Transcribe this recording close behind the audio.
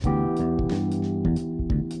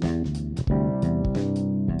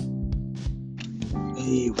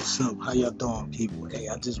Hey, what's up? How y'all doing, people? Hey,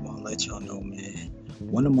 I just want to let y'all know, man.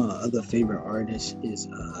 One of my other favorite artists is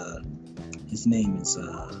his name is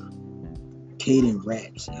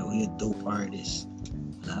Calenraps. Yo, he a dope artist.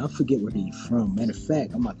 I forget where he's from. Matter of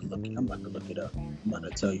fact, I'm about to look it up. I'm about to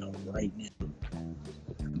tell y'all right now.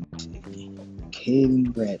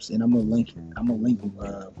 Calenraps, and I'm gonna link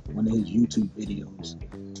one of his YouTube videos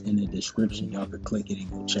in the description. Y'all can click it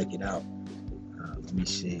and go check it out. Let me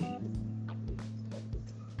see.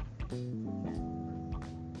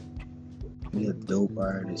 He a dope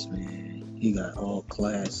artist, man. He got all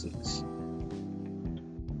classics.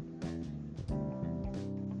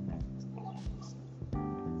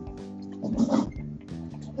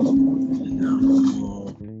 He got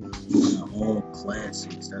all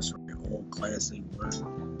classics. That's right, all classic work.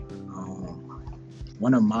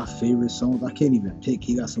 One of my favorite songs, I can't even pick.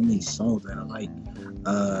 He got so many songs that I like.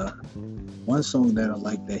 One song that I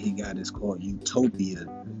like that he got is called Utopia.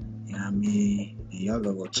 You know what I mean? And y'all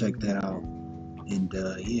gotta go check that out. And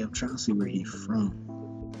yeah, I'm trying to see where he's from.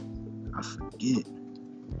 I forget.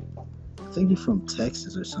 I think he's from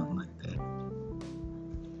Texas or something like that.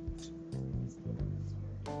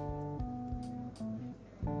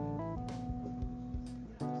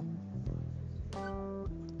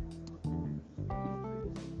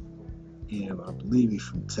 Yeah, I believe he's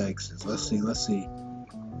from Texas. Let's see.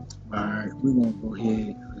 Alright, we're gonna go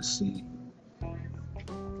ahead. Let's see.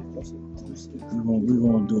 We're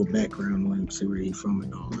gonna do a background on him, see where he's from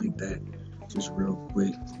and all like that. Just real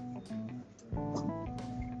quick.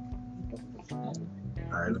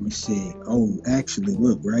 Alright, let me see. Oh, actually,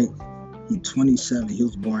 look, right? He's 27. He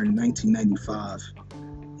was born in 1995.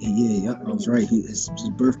 And yeah, I was right. It's his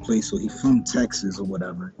birthplace, so he's from Texas or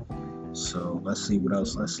whatever. So let's see what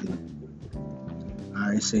else. Let's see.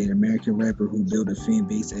 Alright, say an American rapper who built a fan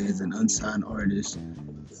base as an unsigned artist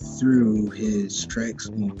through his tracks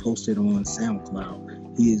posted on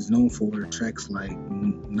SoundCloud. He is known for tracks like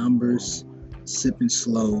Numbers, Sippin'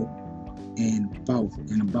 Slow, and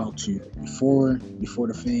About You. Before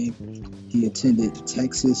the fame, he attended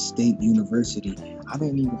Texas State University. I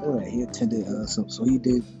didn't even know that. He attended he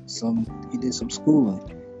did some schooling.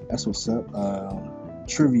 That's what's up.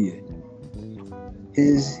 Trivia. He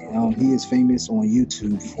is famous on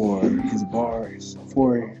YouTube for his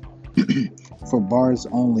bars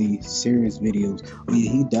only serious videos. Yeah,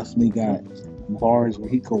 he definitely got bars where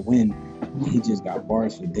he could win. He just got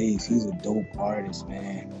bars for days. He's a dope artist,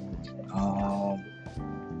 man.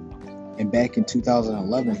 And back in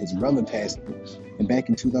 2011, his brother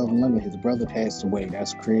passed away.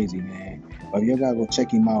 That's crazy, man. But you gotta go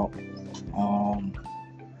check him out.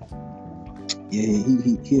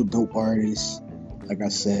 Yeah, he a dope artist. Like I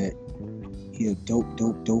said, he a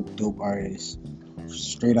dope artist,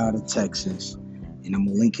 straight out of Texas. And I'm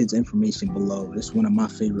gonna link his information below. This is one of my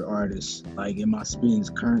favorite artists, like in my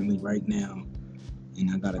spins currently right now.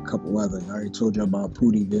 And I got a couple others. I already told you about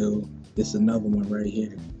Pootieville. This is another one right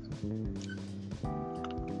here.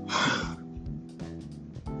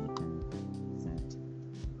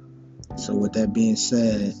 So with that being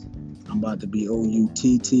said, I'm about to be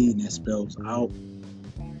OUTT, and that spells out.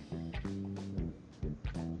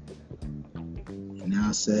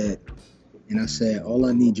 And I said, all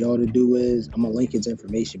I need y'all to do is, I'm gonna link his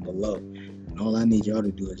information below. And all I need y'all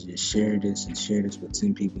to do is just share this with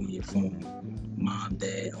 10 people on your phone. Mom,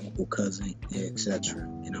 dad, uncle, cousin, etc.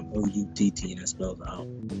 And I'm OUTT, and that spells out.